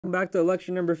Welcome back to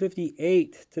election number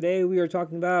 58. Today we are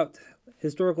talking about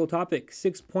historical topic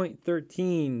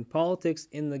 6.13, politics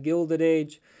in the Gilded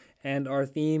Age, and our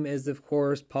theme is, of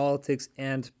course, politics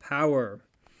and power.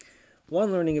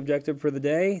 One learning objective for the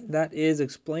day, that is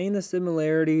explain the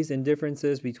similarities and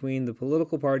differences between the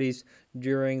political parties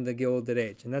during the Gilded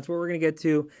Age. And that's what we're going to get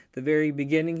to at the very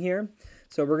beginning here.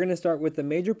 So we're going to start with the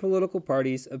major political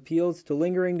parties appealed to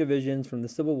lingering divisions from the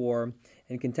Civil War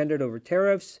and contended over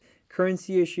tariffs,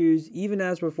 currency issues, even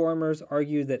as reformers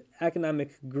argued that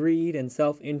economic greed and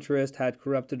self-interest had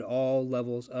corrupted all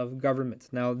levels of government.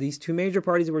 Now, these two major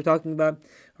parties we're talking about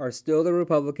are still the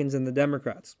Republicans and the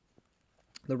Democrats.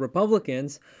 The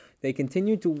Republicans, they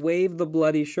continue to wave the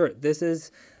bloody shirt. This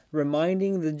is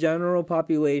reminding the general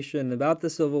population about the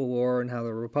Civil War and how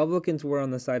the Republicans were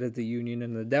on the side of the Union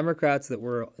and the Democrats that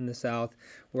were in the South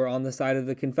were on the side of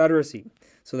the Confederacy.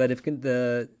 So that if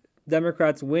the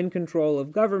Democrats win control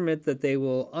of government, that they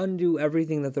will undo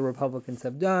everything that the Republicans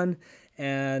have done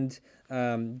and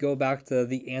go back to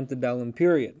the antebellum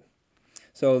period.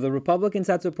 So the Republicans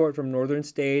had support from northern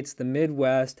states, the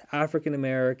Midwest, African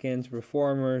Americans,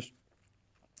 reformers,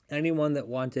 anyone that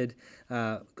wanted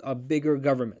a bigger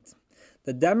government.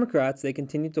 The Democrats, they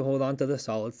continued to hold on to the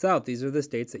solid South. These are the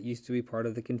states that used to be part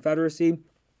of the Confederacy.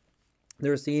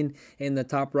 They're seen in the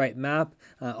top right map.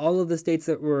 All of the states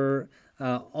that were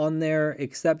on there,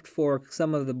 except for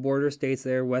some of the border states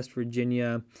there, West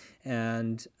Virginia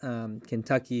and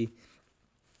Kentucky,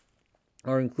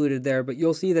 are included there. But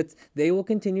you'll see that they will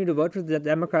continue to vote for the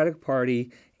Democratic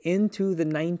Party into the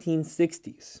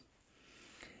 1960s.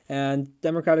 And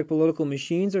Democratic political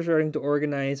machines are starting to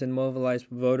organize and mobilize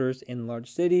voters in large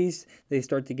cities. They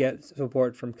start to get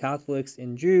support from Catholics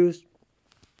and Jews.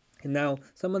 And now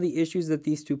some of the issues that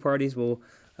these two parties will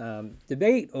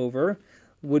debate over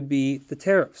would be the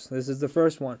tariffs. This is the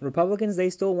first one. Republicans, they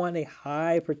still want a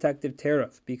high protective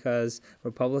tariff because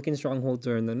Republican strongholds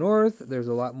are in the North. There's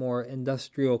a lot more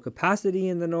industrial capacity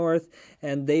in the North,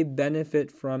 and they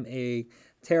benefit from a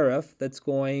tariff that's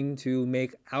going to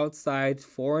make outside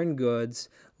foreign goods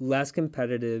less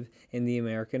competitive in the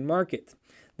American market.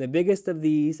 The biggest of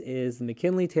these is the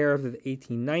McKinley Tariff of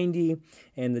 1890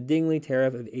 and the Dingley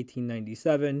Tariff of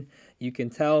 1897. You can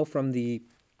tell from the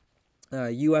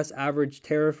U.S. average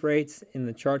tariff rates in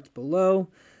the charts below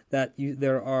that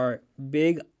there are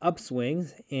big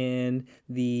upswings in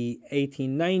the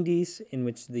 1890s, in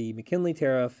which the McKinley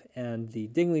Tariff and the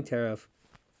Dingley Tariff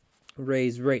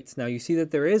raise rates. Now you see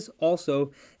that there is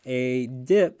also a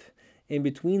dip in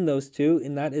between those two,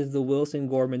 and that is the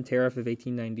Wilson-Gorman Tariff of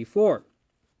 1894.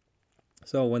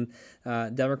 So when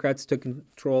Democrats took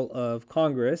control of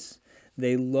Congress,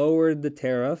 they lowered the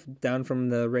tariff down from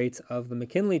the rates of the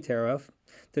McKinley Tariff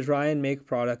to try and make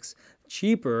products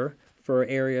cheaper for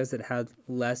areas that had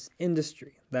less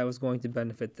industry. That was going to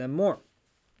benefit them more.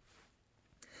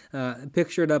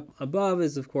 Pictured up above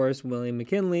is, of course, William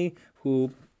McKinley,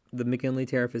 who the McKinley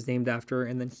Tariff is named after,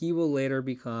 and then he will later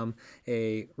become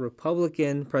a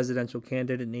Republican presidential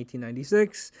candidate in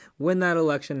 1896, win that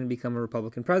election, and become a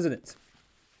Republican president.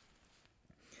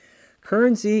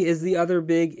 Currency is the other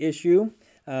big issue.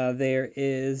 There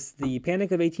is the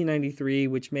Panic of 1893,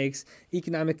 which makes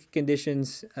economic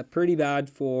conditions pretty bad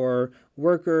for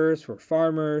workers, for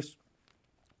farmers,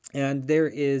 and there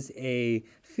is a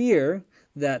fear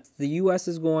that the U.S.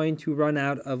 is going to run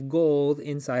out of gold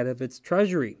inside of its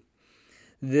treasury.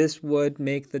 This would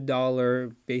make the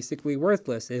dollar basically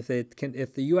worthless. If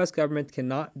the U.S. government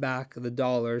cannot back the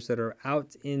dollars that are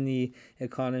out in the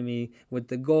economy with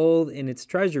the gold in its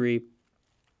treasury,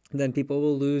 then people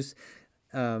will lose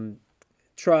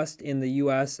trust in the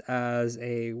U.S. as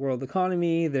a world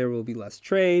economy. There will be less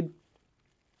trade.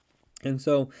 And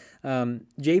so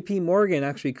J.P. Morgan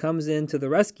actually comes in to the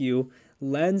rescue,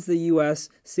 lends the U.S.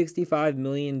 $65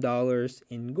 million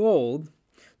in gold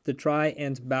to try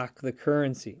and back the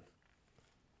currency.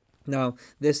 Now,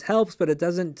 this helps, but it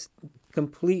doesn't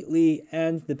completely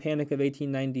end the Panic of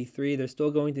 1893. There's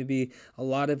still going to be a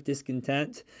lot of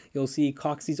discontent. You'll see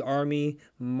Coxey's army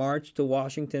march to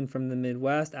Washington from the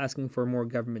Midwest, asking for more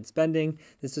government spending.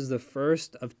 This is the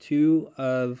first of two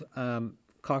of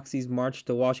Coxey's march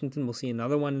to Washington. We'll see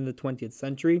another one in the 20th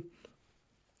century.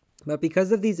 But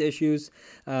because of these issues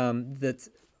that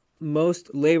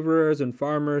most laborers and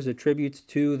farmers attribute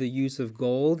to the use of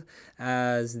gold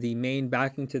as the main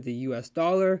backing to the U.S.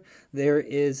 dollar, there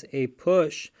is a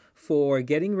push for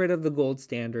getting rid of the gold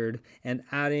standard and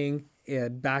adding a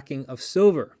backing of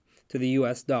silver to the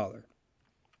U.S. dollar.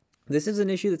 This is an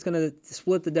issue that's going to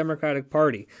split the Democratic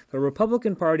Party. The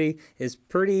Republican Party is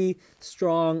pretty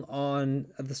strong on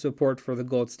the support for the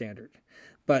gold standard.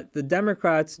 But the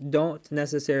Democrats don't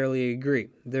necessarily agree.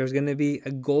 There's going to be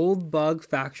a gold bug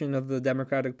faction of the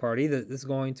Democratic Party that is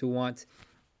going to want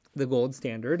the gold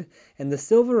standard, and the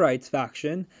civil rights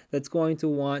faction that's going to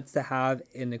want to have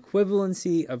an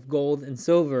equivalency of gold and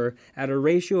silver at a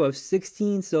ratio of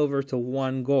 16 silver to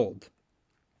 1 gold.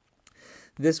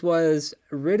 This was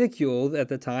ridiculed at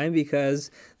the time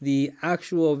because the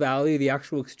actual value, the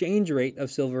actual exchange rate of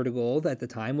silver to gold at the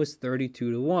time was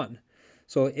 32 to 1.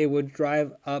 So it would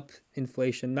drive up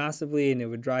inflation massively, and it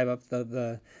would drive up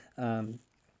the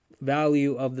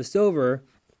value of the silver.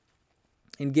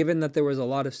 And given that there was a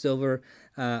lot of silver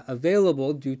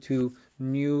available due to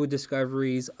new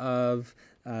discoveries of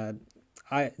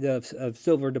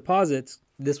silver deposits,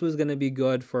 this was going to be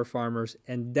good for farmers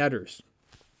and debtors.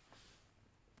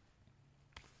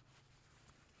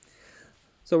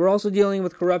 So we're also dealing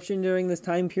with corruption during this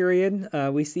time period.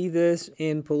 We see this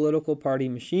in political party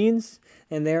machines,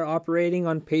 and they're operating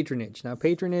on patronage. Now,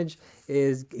 patronage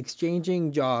is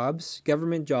exchanging jobs,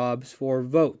 government jobs, for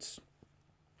votes.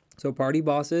 So party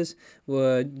bosses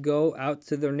would go out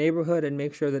to their neighborhood and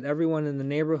make sure that everyone in the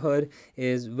neighborhood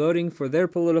is voting for their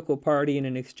political party, and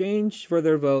in exchange for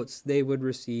their votes, they would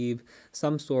receive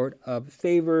some sort of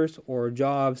favors or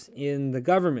jobs in the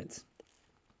government.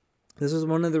 This is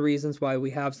one of the reasons why we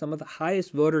have some of the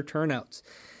highest voter turnouts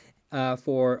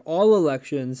for all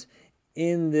elections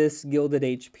in this Gilded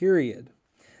Age period.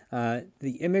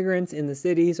 The immigrants in the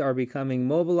cities are becoming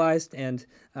mobilized, and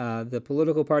the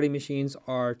political party machines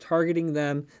are targeting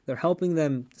them. They're helping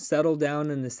them settle down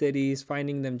in the cities,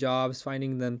 finding them jobs,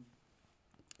 finding them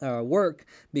work,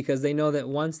 because they know that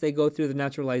once they go through the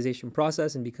naturalization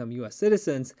process and become U.S.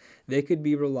 citizens, they could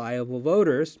be reliable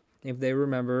voters if they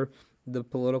remember the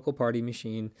political party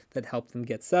machine that helped them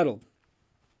get settled.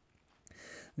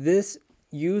 This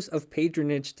use of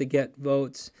patronage to get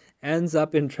votes ends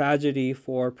up in tragedy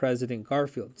for President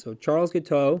Garfield. So Charles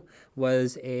Guiteau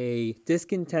was a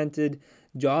discontented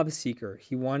job seeker.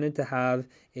 He wanted to have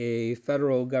a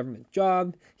federal government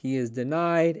job. He is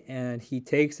denied, and he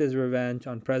takes his revenge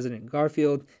on President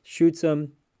Garfield, shoots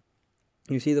him.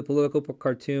 You see the political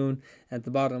cartoon at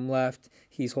the bottom left.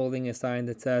 He's holding a sign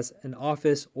that says, "An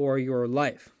office or your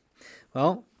life."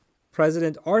 Well,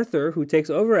 President Arthur, who takes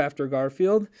over after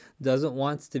Garfield, doesn't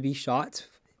want to be shot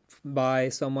by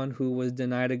someone who was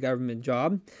denied a government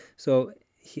job. So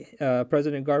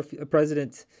President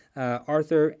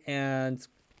Arthur and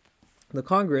the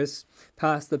Congress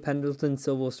passed the Pendleton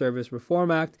Civil Service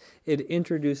Reform Act. It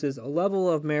introduces a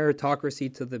level of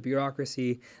meritocracy to the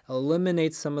bureaucracy,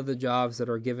 eliminates some of the jobs that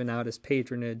are given out as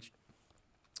patronage,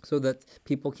 so that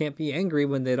people can't be angry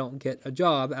when they don't get a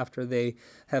job after they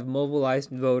have mobilized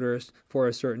voters for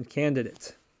a certain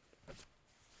candidate.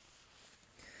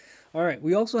 All right,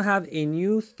 we also have a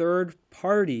new third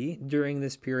party during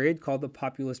this period called the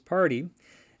Populist Party.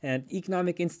 And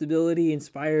economic instability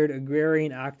inspired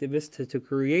agrarian activists to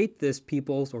create this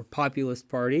People's or Populist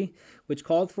Party, which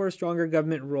called for a stronger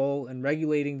government role in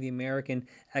regulating the American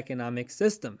economic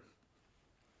system.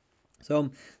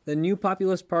 So the new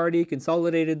Populist Party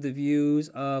consolidated the views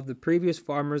of the previous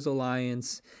Farmers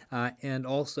Alliance and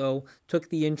also took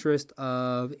the interest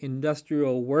of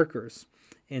industrial workers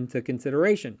into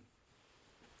consideration.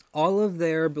 All of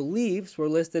their beliefs were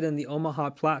listed in the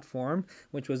Omaha Platform,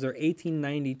 which was their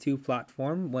 1892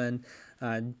 platform when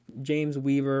James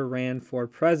Weaver ran for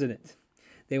president.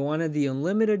 They wanted the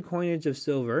unlimited coinage of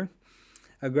silver,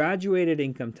 a graduated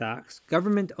income tax,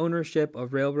 government ownership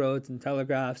of railroads and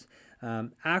telegraphs,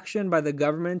 action by the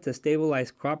government to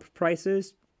stabilize crop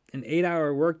prices, an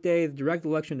 8-hour workday, the direct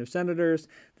election of senators,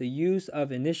 the use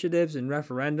of initiatives and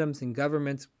referendums in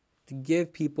governments to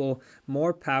give people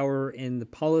more power in the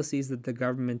policies that the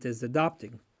government is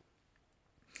adopting.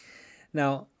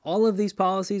 Now, all of these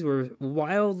policies were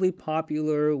wildly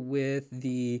popular with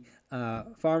the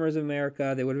farmers of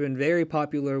America. They would have been very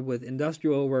popular with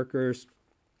industrial workers.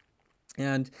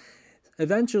 And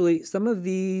eventually, some of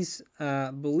these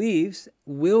beliefs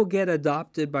will get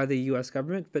adopted by the U.S.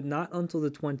 government, but not until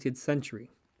the 20th century.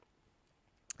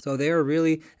 So they are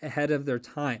really ahead of their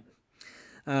time.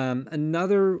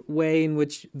 Another way in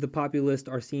which the populists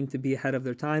are seen to be ahead of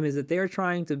their time is that they are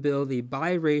trying to build a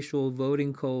biracial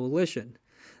voting coalition.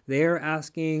 They are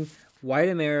asking white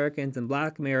Americans and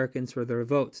black Americans for their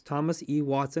votes. Thomas E.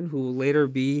 Watson, who will later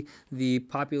be the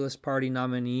Populist Party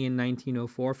nominee in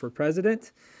 1904 for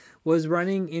president, was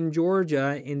running in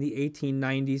Georgia in the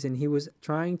 1890s, and he was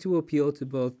trying to appeal to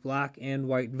both black and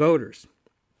white voters.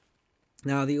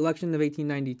 Now, the election of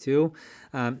 1892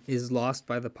 is lost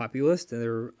by the Populists.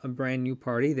 They're a brand new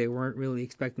party. They weren't really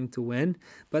expecting to win,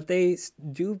 but they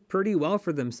do pretty well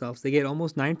for themselves. They get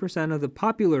almost 9% of the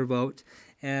popular vote,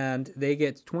 and they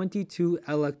get 22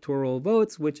 electoral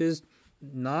votes, which is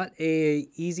not an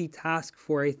easy task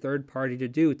for a third party to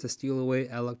do, to steal away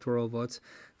electoral votes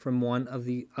from one of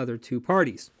the other two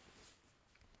parties.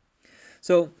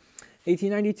 So,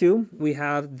 1892, we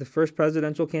have the first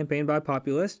presidential campaign by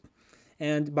populists.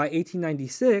 And by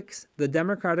 1896, the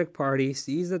Democratic Party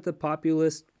sees that the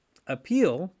populist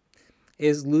appeal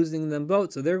is losing them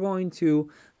votes. So they're going to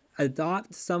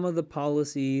adopt some of the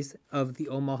policies of the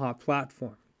Omaha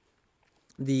Platform.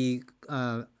 The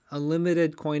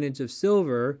unlimited coinage of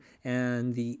silver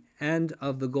and the end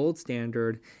of the gold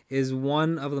standard is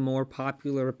one of the more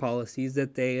popular policies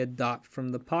that they adopt from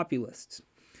the populists.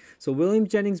 So William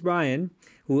Jennings Bryan,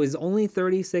 who is only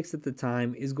 36 at the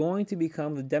time, is going to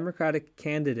become the Democratic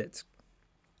candidate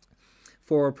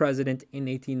for president in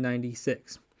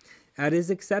 1896. At his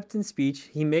acceptance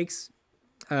speech, he makes,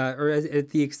 at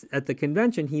the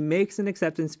convention, he makes an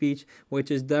acceptance speech which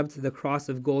is dubbed the Cross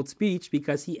of Gold speech,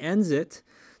 because he ends it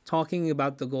talking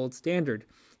about the gold standard.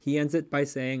 He ends it by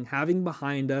saying, having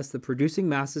behind us the producing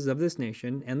masses of this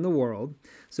nation and the world,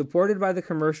 supported by the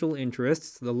commercial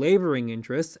interests, the laboring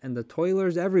interests, and the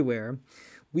toilers everywhere,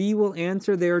 we will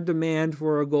answer their demand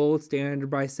for a gold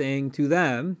standard by saying to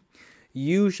them,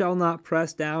 you shall not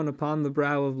press down upon the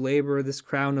brow of labor this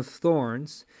crown of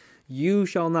thorns. You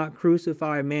shall not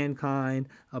crucify mankind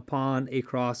upon a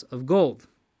cross of gold.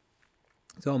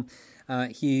 So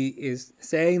he is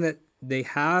saying that they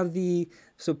have the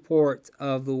support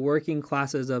of the working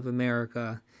classes of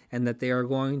America, and that they are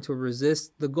going to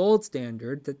resist the gold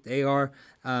standard that they are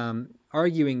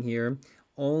arguing here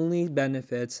only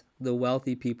benefits the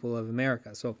wealthy people of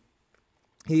America. So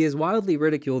he is wildly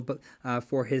ridiculed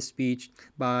for his speech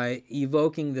by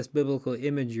evoking this biblical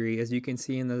imagery, as you can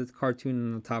see in the cartoon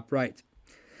in the top right.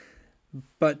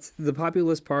 But the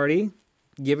Populist Party,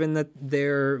 given that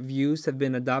their views have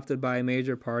been adopted by a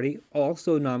major party,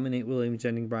 also nominate William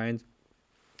Jennings Bryan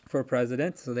for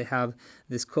president. So they have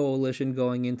this coalition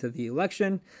going into the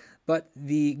election. But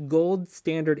the gold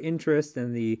standard interests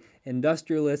and the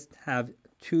industrialists have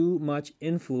too much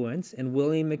influence, and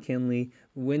William McKinley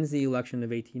wins the election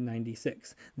of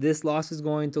 1896. This loss is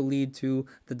going to lead to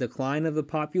the decline of the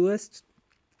populists,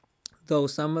 though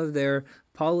some of their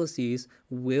policies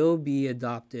will be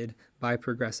adopted by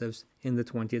progressives in the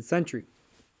 20th century.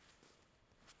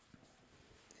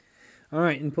 All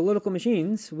right, in political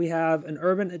machines, we have an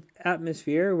urban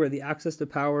atmosphere where the access to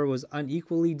power was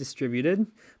unequally distributed.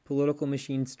 Political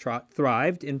machines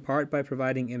thrived in part by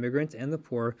providing immigrants and the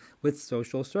poor with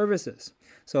social services.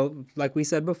 So, like we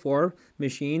said before,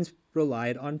 machines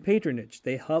relied on patronage.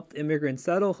 They helped immigrants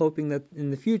settle, hoping that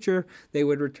in the future they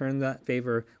would return that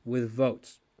favor with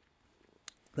votes.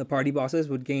 The party bosses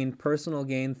would gain personal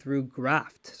gain through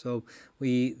graft. So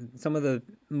some of the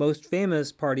most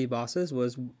famous party bosses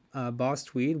was Boss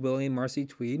Tweed, William Marcy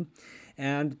Tweed,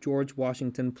 and George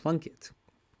Washington Plunkett.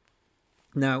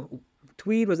 Now,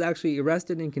 Tweed was actually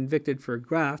arrested and convicted for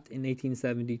graft in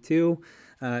 1872.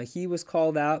 He was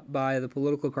called out by the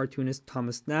political cartoonist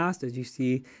Thomas Nast, as you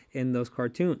see in those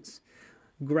cartoons.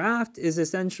 Graft is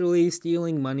essentially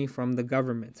stealing money from the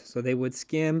government. So they would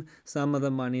skim some of the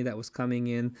money that was coming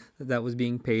in that was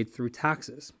being paid through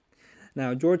taxes.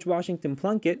 Now, George Washington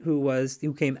Plunkett, who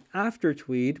came after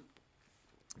Tweed,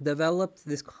 developed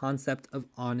this concept of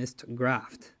honest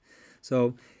graft.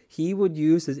 So he would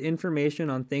use his information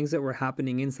on things that were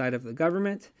happening inside of the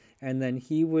government, and then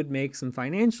he would make some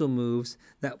financial moves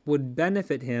that would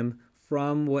benefit him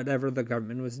from whatever the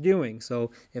government was doing.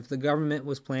 So if the government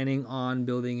was planning on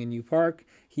building a new park,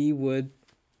 he would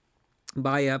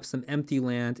buy up some empty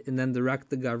land and then direct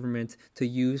the government to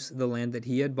use the land that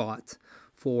he had bought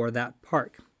for that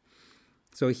park.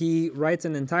 So he writes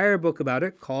an entire book about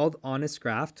it called Honest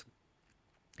Graft,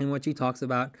 in which he talks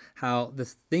about how the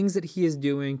things that he is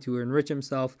doing to enrich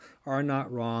himself are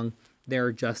not wrong,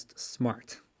 they're just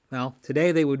smart. Well,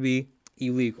 today they would be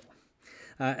illegal.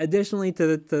 Additionally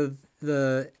to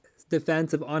the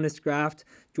defense of honest graft,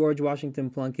 George Washington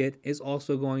Plunkett is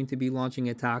also going to be launching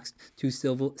attacks to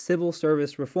civil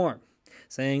service reform,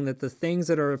 saying that the things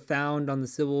that are found on the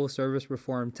civil service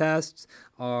reform tests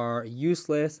are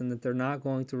useless and that they're not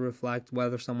going to reflect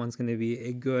whether someone's going to be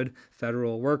a good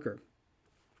federal worker.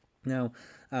 Now,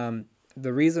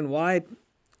 the reason why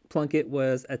Plunkett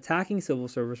was attacking civil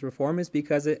service reform is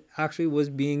because it actually was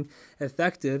being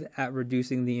effective at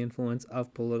reducing the influence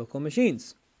of political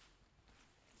machines.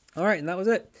 All right, and that was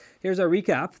it. Here's our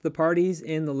recap. The parties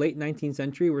in the late 19th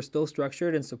century were still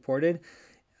structured and supported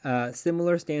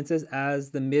similar stances as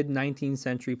the mid-19th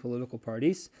century political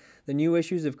parties. The new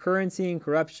issues of currency and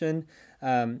corruption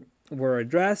were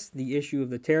addressed. The issue of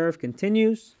the tariff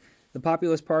continues. The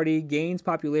Populist Party gains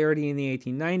popularity in the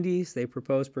 1890s. They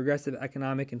proposed progressive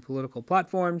economic and political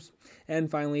platforms.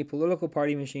 And finally, political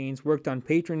party machines worked on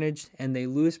patronage, and they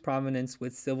lose prominence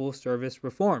with civil service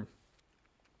reform.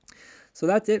 So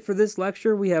that's it for this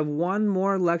lecture. We have one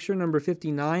more lecture, number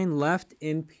 59, left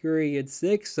in period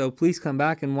 6. So please come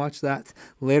back and watch that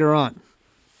later on.